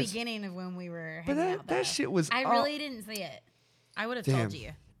 20 in minutes. the beginning of when we were But hanging out. that though. shit was. I really didn't see it. I would have Damn. told you.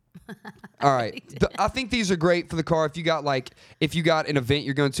 All right. I think these are great for the car. If you got an event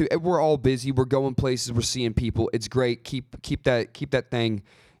you're going to, we're all busy. We're going places. We're seeing people. It's great. Keep that thing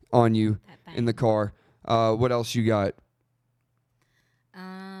on you in the car. What else you got?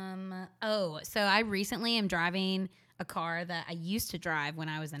 So I recently am driving a car that I used to drive when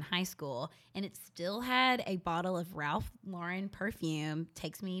I was in high school, and it still had a bottle of Ralph Lauren perfume.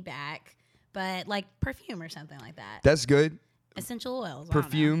 Takes me back, but like perfume or something like that. That's good. Essential oils,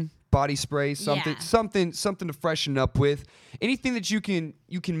 Perfume, body spray, something to freshen up with. Anything that you can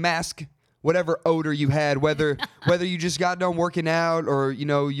mask whatever odor you had, whether you just got done working out or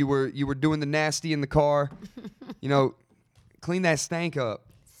you were doing the nasty in the car. Clean that stank up.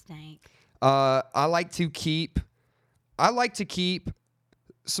 Stank. I like to keep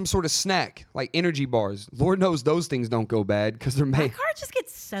some sort of snack, like energy bars. Lord knows those things don't go bad because they're My made. car just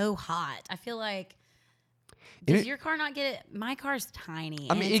gets so hot. I feel like. Does your car not get it? My car's tiny.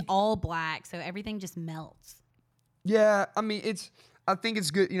 I mean, it's all black, so everything just melts. Yeah, I mean, I think it's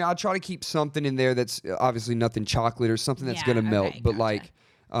good. I try to keep something in there that's obviously nothing chocolate or something that's gonna melt. Okay, but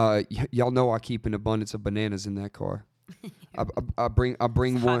gotcha. y'all know I keep an abundance of bananas in that car. I bring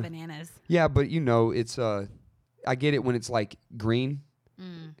It's one. hot bananas. Yeah, but it's I get it when it's like green,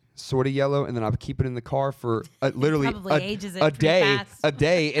 sort of yellow, and then I keep it in the car for literally Probably ages it a pretty day, fast.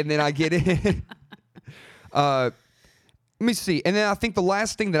 and then I get it. Let me see, and then I think the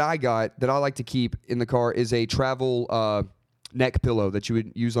last thing that I got that I like to keep in the car is a travel neck pillow that you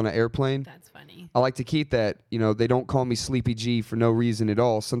would use on an airplane. That's funny. I like to keep that. They don't call me Sleepy G for no reason at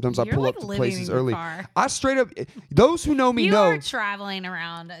all. Sometimes I You're pull like up to living places in your early. car. I straight up. Those who know me You know. are traveling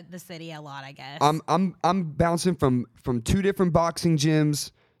around the city a lot, I guess. I'm bouncing from 2 different boxing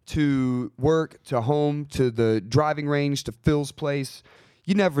gyms to work to home to the driving range to Phil's place.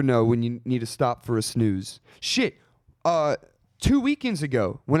 You never know when you need to stop for a snooze. Shit. 2 weekends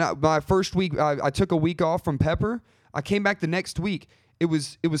ago, when my first week, I took a week off from Pepper. I came back the next week. It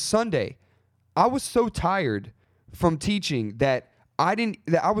was Sunday. I was so tired from teaching that I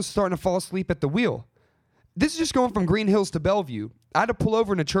was starting to fall asleep at the wheel. This is just going from Green Hills to Bellevue. I had to pull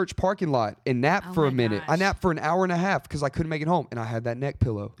over in a church parking lot and nap for a minute. gosh. I napped for an hour and a half because I couldn't make it home, and I had that neck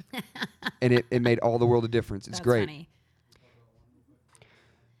pillow, and it made all the world of difference. It's That's great. Funny.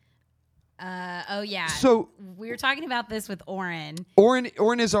 Oh yeah. So we were talking about this with Oren,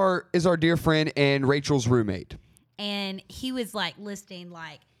 Oren is our dear friend and Rachel's roommate. and he was like listing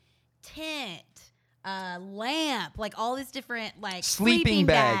like tent, lamp, like all this different like Sleeping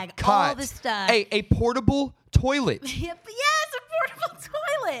bag, cot, all this stuff. a portable toilet. Yes, a portable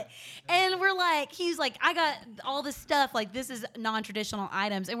toilet. And we're like, he's like, I got all this stuff. Like, this is non-traditional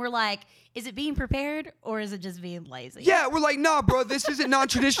items. And we're like, is it being prepared or is it just being lazy? Yeah, we're like, nah, bro, this isn't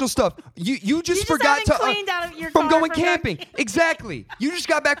non-traditional stuff. You just just forgot haven't to cleaned out your from car going from going camping. camping. Exactly. You just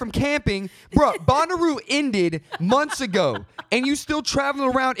got back from camping, bro. Bonnaroo ended months ago, and you still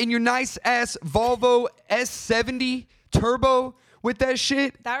traveling around in your nice ass Volvo S70 turbo with that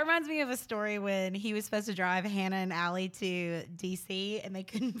shit. That reminds me of a story when he was supposed to drive Hannah and Allie to DC and they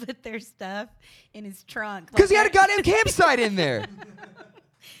couldn't put their stuff in his trunk. Because he had a goddamn campsite in there.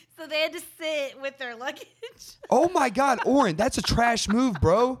 So they had to sit with their luggage. Oh my God, Oren, that's a trash move,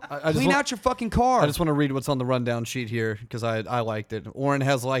 bro. I just Clean want- out your fucking car. I just want to read what's on the rundown sheet here because I liked it. Oren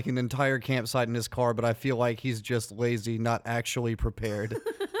has like an entire campsite in his car, but I feel like he's just lazy, not actually prepared.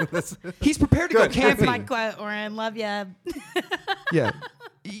 He's prepared to go Good. That's my camping. quote, Oren. Love ya. Yeah.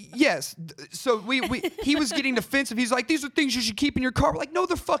 Yes. So he was getting defensive. He's like, these are things you should keep in your car. We're like, no,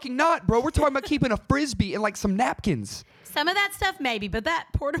 they're fucking not, bro. We're talking about keeping a Frisbee and like some napkins. Some of that stuff maybe, but that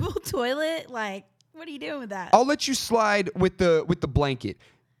portable toilet, like, what are you doing with that? I'll let you slide with the blanket,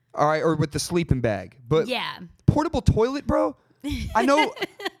 all right, or with the sleeping bag. But Yeah. portable toilet, bro. I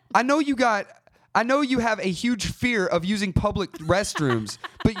know you have a huge fear of using public restrooms,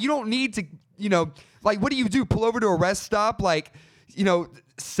 but you don't need to. Like, what do? Pull over to a rest stop, like,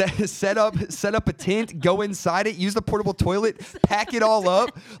 set up a tent, go inside it, use the portable toilet, pack it all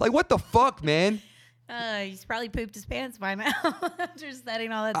up. Like, what the fuck, man? He's probably pooped his pants by now after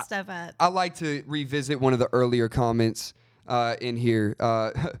setting all that stuff up. I like to revisit one of the earlier comments in here.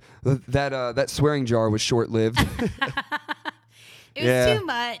 That swearing jar was short-lived. It was too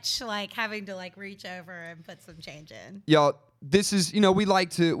much, like having to like reach over and put some change in. Y'all, this is, we like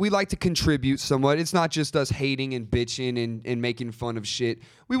to contribute somewhat. It's not just us hating and bitching and making fun of shit.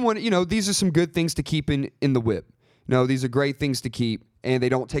 We want, these are some good things to keep in the whip. These are great things to keep, and they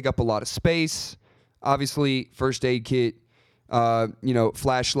don't take up a lot of space. Obviously, first aid kit,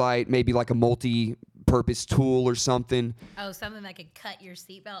 flashlight, maybe like a multi-purpose tool or something. Oh, something that could cut your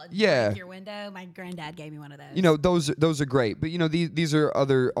seatbelt and break your window. My granddad gave me one of those. Those are great. But, these are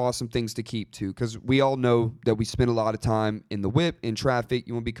other awesome things to keep, too, because we all know that we spend a lot of time in the whip, in traffic.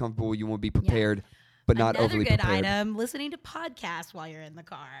 You want to be comfortable. You want to be prepared, but not overly prepared. Another good item, listening to podcasts while you're in the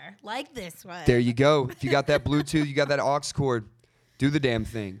car, like this one. There you go. If you got that Bluetooth, you got that aux cord, do the damn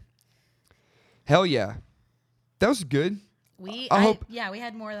thing. Hell yeah. That was good. We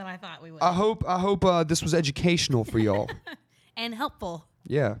had more than I thought we would. I hope this was educational for y'all. And helpful.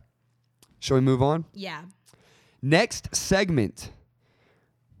 Yeah. Shall we move on? Yeah. Next segment.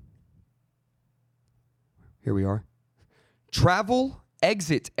 Here we are. Travel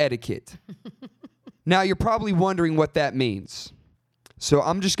exit etiquette. Now you're probably wondering what that means. So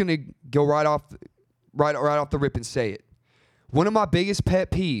I'm just gonna go right off the rip and say it. One of my biggest pet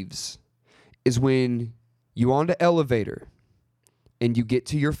peeves is when you on the elevator and you get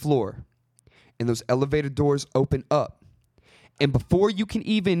to your floor and those elevator doors open up, and before you can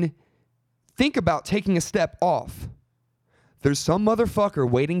even think about taking a step off, there's some motherfucker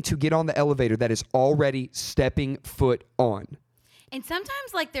waiting to get on the elevator that is already stepping foot on. And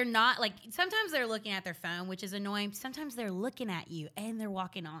sometimes, they're not, sometimes they're looking at their phone, which is annoying. Sometimes they're looking at you and they're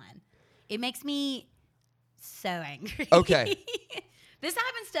walking on. It makes me so angry. Okay. This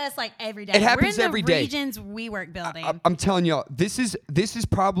happens to us every day. It happens We're in every the day. Regions WeWork building. I'm telling y'all, this is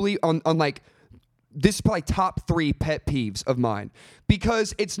probably this is probably top 3 pet peeves of mine,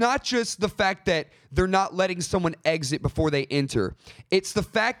 because it's not just the fact that they're not letting someone exit before they enter. It's the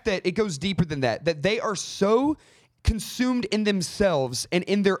fact that it goes deeper than that they are so consumed in themselves and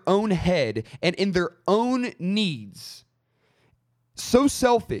in their own head and in their own needs, so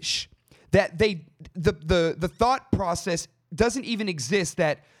selfish that the thought process doesn't even exist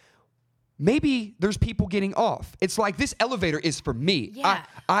that maybe there's people getting off. It's like, this elevator is for me. Yeah.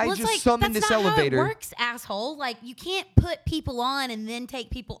 I just summoned this elevator. That's not how it works, asshole. You can't put people on and then take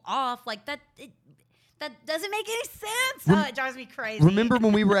people off. That doesn't make any sense. It drives me crazy. Remember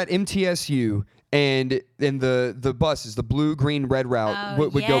when we were at MTSU and the buses, the blue, green, red route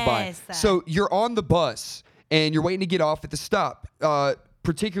would go by. So you're on the bus and you're waiting to get off at the stop,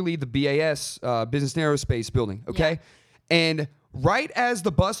 particularly the BAS, Business and Aerospace building, okay? Yeah. And right as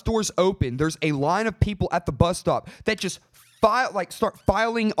the bus doors open, there's a line of people at the bus stop that just start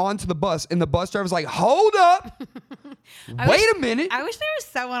filing onto the bus, and the bus driver's like, hold up, wait a minute. I wish there was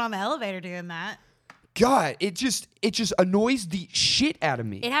someone on the elevator doing that. God, it just annoys the shit out of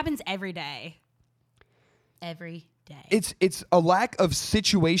me. It happens every day. Every day. It's a lack of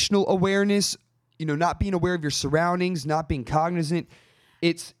situational awareness, not being aware of your surroundings, not being cognizant.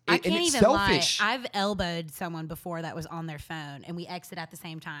 I can't even selfish. lie. I've elbowed someone before that was on their phone, and we exit at the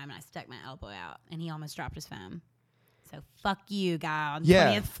same time, and I stuck my elbow out, and he almost dropped his phone. So fuck you, guy on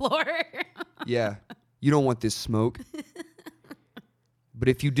 20th floor. Yeah. You don't want this smoke. But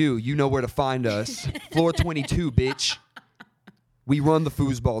if you do, you know where to find us. Floor 22, bitch. We run the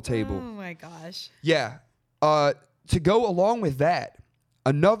foosball table. Oh, my gosh. Yeah. To go along with that,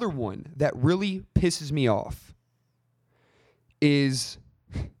 another one that really pisses me off is...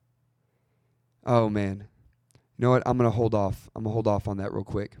 Oh, man. You know what? I'm going to hold off. I'm going to hold off on that real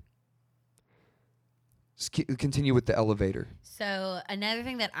quick. Let's continue with the elevator. So another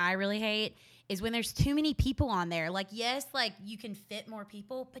thing that I really hate is when there's too many people on there. Yes, you can fit more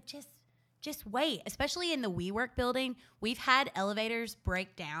people, but just wait. Especially in the WeWork building, we've had elevators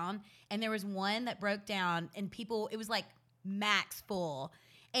break down, and there was one that broke down, and it was max full.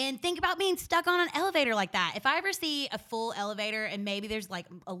 And think about being stuck on an elevator like that. If I ever see a full elevator and maybe there's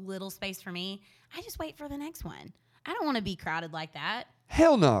a little space for me, I just wait for the next one. I don't want to be crowded like that.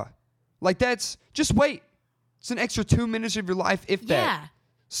 Hell no. Just wait. It's an extra 2 minutes of your life, if that. Yeah.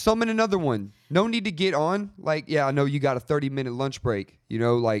 Summon another one. No need to get on. I know you got a 30-minute lunch break. You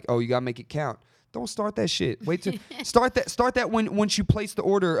got to make it count. Don't start that shit. Wait to start that once you place the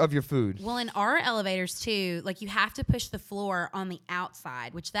order of your food. Well, in our elevators too, you have to push the floor on the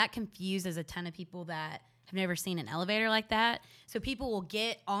outside, which that confuses a ton of people that have never seen an elevator like that. So people will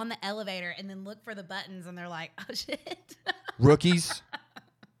get on the elevator and then look for the buttons, and they're like, "Oh shit." Rookies.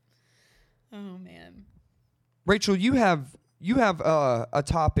 Oh man. Rachel, you have a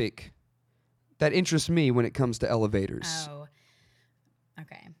topic that interests me when it comes to elevators. Oh,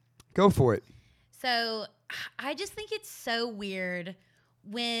 okay. Go for it. So I just think it's so weird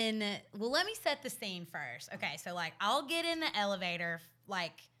when, well, let me set the scene first. Okay, so like I'll get in the elevator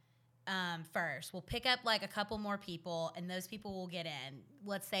first. We'll pick up like a couple more people and those people will get in.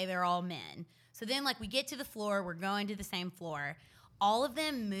 Let's say they're all men. So then like we get to the floor, we're going to the same floor. All of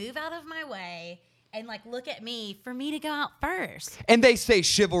them move out of my way and like look at me for me to go out first. And they say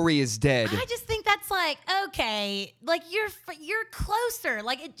chivalry is dead. I just think that's like, okay, like you're closer.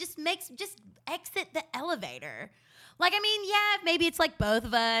 Like it just exit the elevator. Like, I mean, yeah, maybe it's like both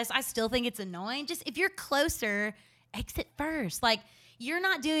of us. I still think it's annoying. Just if you're closer, exit first. Like you're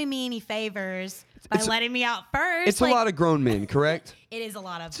not doing me any favors by letting me out first. It's like, a lot of grown men, correct? It is a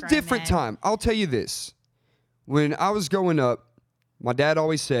lot of it's grown a different men. time. I'll tell you this. When I was growing up, my dad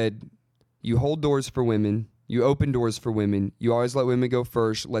always said, you hold doors for women, you open doors for women, you always let women go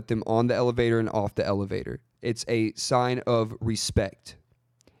first, let them on the elevator and off the elevator. It's a sign of respect.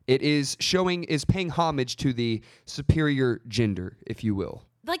 It is paying homage to the superior gender, if you will.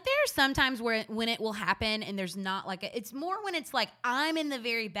 Like there are some times when it will happen and there's not like it's more when it's like I'm in the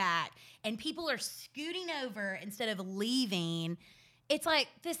very back and people are scooting over instead of leaving. It's like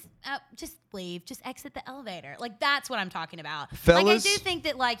this, just leave, just exit the elevator. Like that's what I'm talking about. Fellas, like I do think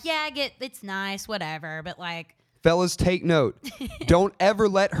that like, yeah, it's nice, whatever, but like. Fellas, take note. Don't ever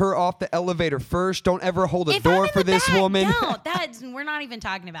let her off the elevator first. Don't ever hold a door for this back, woman. No, we're not even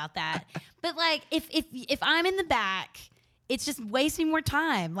talking about that. But like if I'm in the back, it's just wasting more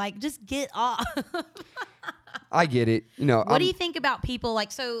time. Like just get off. I get it. You know, what do you think about people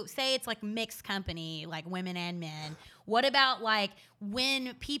like, so say it's like mixed company, like women and men. What about like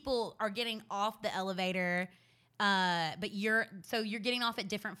when people are getting off the elevator, but you're getting off at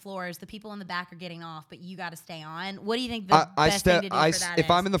different floors. The people in the back are getting off, but you got to stay on. What do you think the best thing to do for that if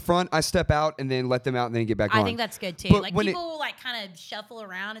is? I'm in the front, I step out and then let them out and then get back on. I think that's good too. But like when people will like kind of shuffle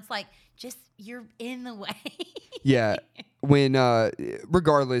around. It's like just you're in the way. Yeah. When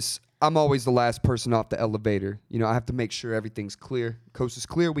regardless, I'm always the last person off the elevator. You know, I have to make sure everything's clear. Coast is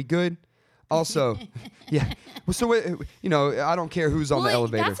clear. We good? Also, yeah. Well, so you know, I don't care who's on the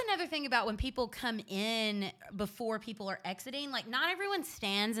elevator. That's another thing about when people come in before people are exiting. Like, not everyone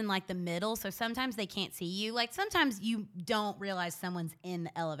stands in like the middle, so sometimes they can't see you. Like, sometimes you don't realize someone's in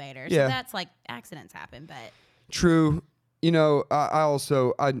the elevator. So that's like accidents happen. But true. You know, I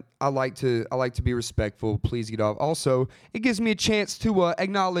also like to be respectful. Please get off. Also, it gives me a chance to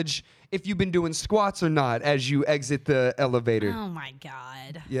acknowledge if you've been doing squats or not as you exit the elevator. Oh my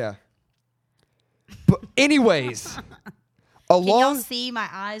God. Yeah. But anyways, can y'all see my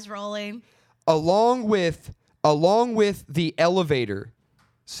eyes rolling? Along with the elevator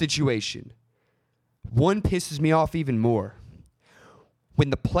situation, one pisses me off even more. When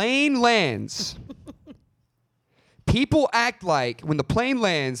the plane lands, people act like when the plane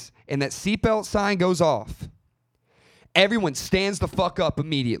lands and that seatbelt sign goes off, everyone stands the fuck up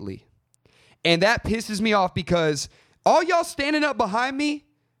immediately. And that pisses me off because all y'all standing up behind me,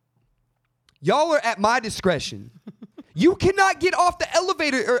 y'all are at my discretion. You cannot get off the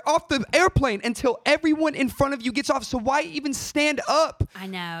elevator or off the airplane until everyone in front of you gets off. So why even stand up? I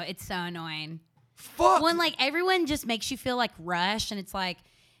know. It's so annoying. Fuck. When like everyone just makes you feel like rushed, and it's like,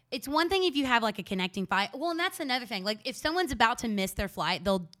 it's one thing if you have like a connecting flight. Well, and that's another thing. Like if someone's about to miss their flight,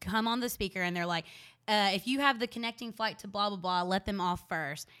 they'll come on the speaker and they're like, if you have the connecting flight to blah, blah, blah, let them off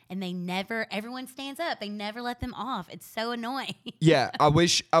first. And everyone stands up. They never let them off. It's so annoying. Yeah, I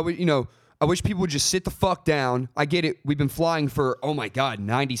wish people would just sit the fuck down. I get it. We've been flying for, oh my God,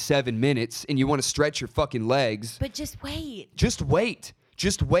 97 minutes, and you want to stretch your fucking legs. But just wait. Just wait.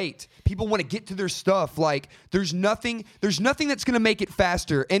 Just wait. People want to get to their stuff. Like, there's nothing that's going to make it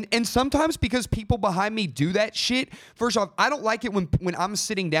faster. And sometimes because people behind me do that shit, first off, I don't like it when I'm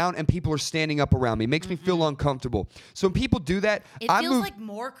sitting down and people are standing up around me. It makes me feel uncomfortable. So when people do that, it feels like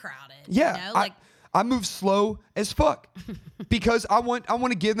more crowded. Yeah. You know? Like, I move slow as fuck because I want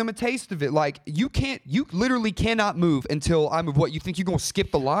to give them a taste of it. Like, you literally cannot move until I move. What, you think you're going to skip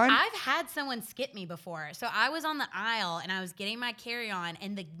the line? I've had someone skip me before. So I was on the aisle and I was getting my carry-on,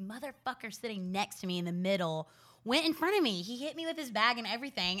 and the motherfucker sitting next to me in the middle went in front of me. He hit me with his bag and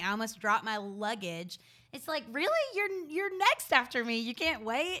everything. I almost dropped my luggage. It's like, really? You're next after me. You can't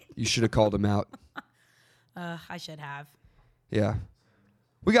wait? You should have called him out. I should have. Yeah.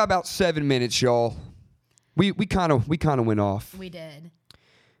 We got about 7 minutes, y'all. We kind of went off. We did.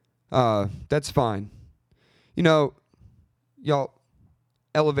 That's fine. You know, y'all,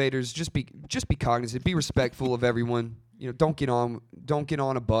 elevators, just be cognizant, be respectful of everyone. You know, don't get on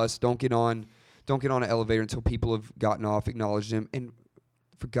a bus, don't get on Don't get on an elevator until people have gotten off, acknowledged them. And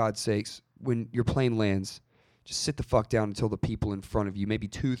for God's sakes, when your plane lands, just sit the fuck down until the people in front of you, maybe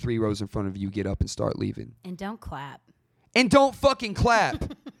 2-3 rows in front of you, get up and start leaving. And don't clap. And don't fucking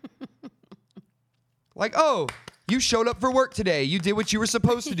clap. Like, oh, you showed up for work today. You did what you were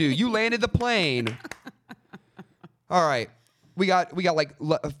supposed to do. You landed the plane. All right. We got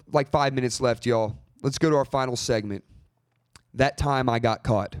like 5 minutes left, y'all. Let's go to our final segment. That time I got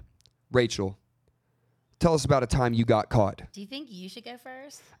caught. Rachel, tell us about a time you got caught. Do you think you should go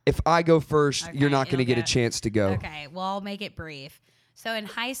first? If I go first, Okay, you're not going to it'll get a chance to go. Okay, well, I'll make it brief. So in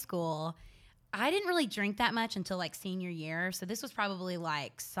high school, I didn't really drink that much until like senior year. So this was probably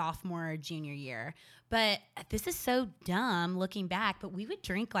like sophomore or junior year. But this is so dumb looking back, but we would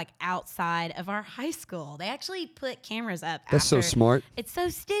drink like outside of our high school. They actually put cameras up. That's so smart. It's so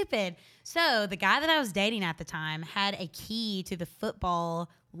stupid. So the guy that I was dating at the time had a key to the football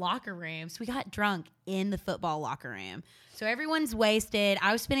locker room. So we got drunk in the football locker room. So everyone's wasted.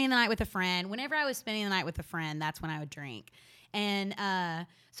 I was spending the night with a friend. Whenever I was spending the night with a friend, that's when I would drink. And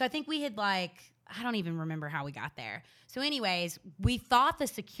so I think we had like, I don't even remember how we got there. So anyways, we thought the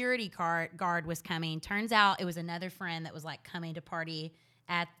security guard was coming. Turns out it was another friend that was like coming to party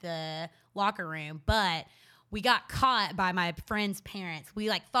at the locker room. But we got caught by my friend's parents. We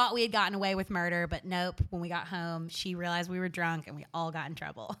like thought we had gotten away with murder, but nope. When we got home, she realized we were drunk and we all got in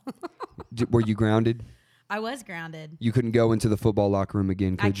trouble. Were you grounded? I was grounded. You couldn't go into the football locker room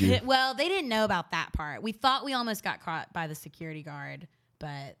again, could you? Well, they didn't know about that part. We thought we almost got caught by the security guard,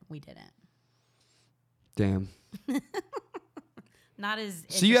 but we didn't. Damn. Not as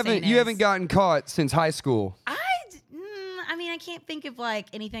so you haven't gotten caught since high school. I mean, I can't think of like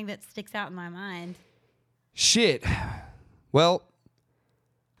anything that sticks out in my mind. Shit. Well,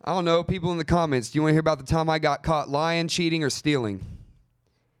 I don't know. People in the comments, do you want to hear about the time I got caught lying, cheating, or stealing?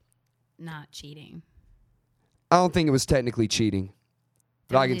 Not cheating. I don't think it was technically cheating.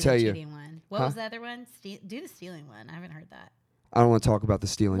 But I can tell you. One. What was the other one? Do the stealing one. I haven't heard that. I don't want to talk about the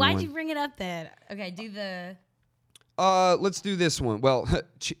stealing one. Why'd you bring it up then? Okay, do the... Let's do this one. Well,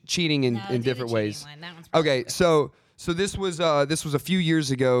 cheating in different ways. One. That one's okay, so this was a few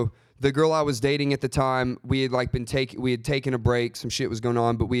years ago. The girl I was dating at the time, we had taken a break. Some shit was going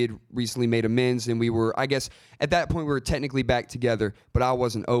on, but we had recently made amends, and we were, I guess, at that point we were technically back together. But I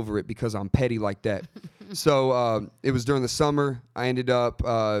wasn't over it because I'm petty like that. So it was during the summer. I ended up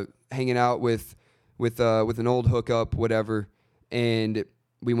hanging out with an old hookup, whatever, and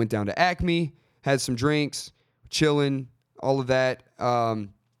we went down to Acme, had some drinks, chilling, all of that.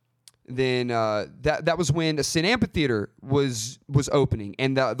 Then that was when a Sin Amphitheater was opening,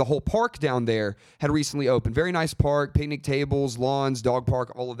 and the whole park down there had recently opened. Very nice park, picnic tables, lawns, dog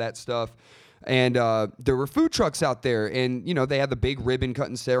park, all of that stuff. And there were food trucks out there, and they had the big ribbon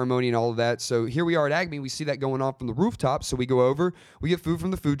cutting ceremony and all of that. So here we are at Acme. We see that going on from the rooftop. So we go over, we get food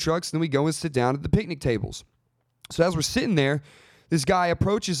from the food trucks, and then we go and sit down at the picnic tables. So as we're sitting there, this guy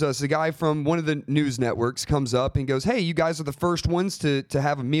approaches us. A guy from one of the news networks comes up and goes, "Hey, you guys are the first ones to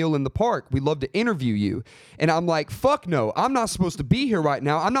have a meal in the park. We'd love to interview you." And I'm like, fuck no. I'm not supposed to be here right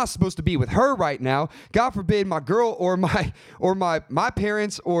now. I'm not supposed to be with her right now. God forbid my girl or my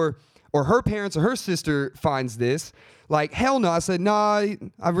parents or her parents or her sister finds this. Like, hell no. I said, nah,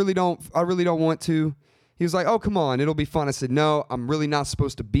 I really don't want to. He was like, "Oh, come on. It'll be fun." I said, "No, I'm really not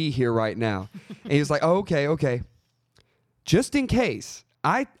supposed to be here right now." And he was like, "Oh, okay. Just in case,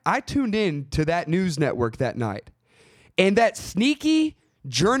 I tuned in to that news network that night, and that sneaky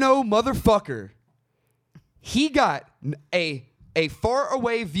journo motherfucker, he got a far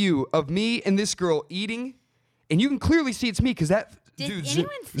away view of me and this girl eating, and you can clearly see it's me because that dude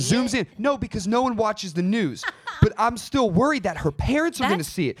zooms in. No, because no one watches the news, but I'm still worried that her parents are going to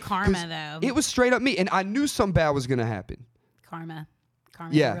see it. Karma, though. It was straight up me, and I knew something bad was going to happen. Karma's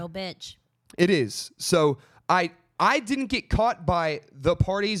Yeah. a real bitch. It is. So I didn't get caught by the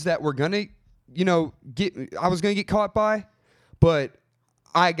parties that were gonna, I was gonna get caught by, but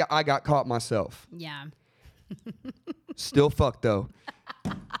I got caught myself. Yeah. Still fucked though.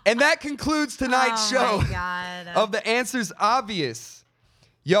 And that concludes tonight's show my God. of The Answer's Obvious.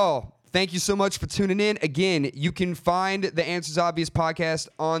 Y'all, thank you so much for tuning in. Again, you can find The Answer's Obvious podcast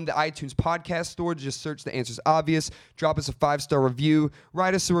on the iTunes podcast store. Just search The Answer's Obvious. Drop us a 5-star review.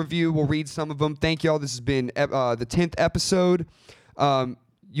 Write us a review. We'll read some of them. Thank y'all. This has been the 10th episode.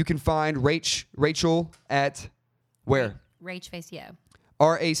 You can find Rachel at where? RachFace Yo.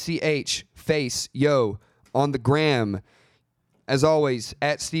 RACH Face Yo on the gram. As always,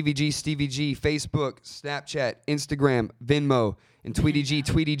 at Stevie G, Facebook, Snapchat, Instagram, Venmo, and Tweety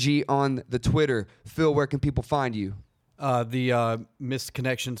G on the Twitter. Phil, where can people find you? The missed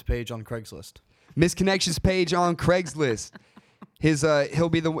connections page on Craigslist. Misconnections page on Craigslist. He'll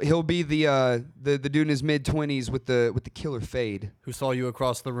be the dude in his mid-20s with the killer fade. Who saw you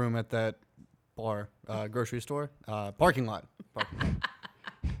across the room at that bar, grocery store, parking lot.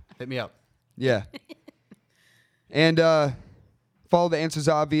 Hit me up. Yeah. And follow the Answers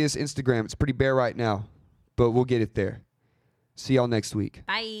Obvious Instagram. It's pretty bare right now, but we'll get it there. See y'all next week.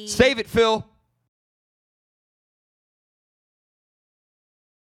 Bye. Save it, Phil.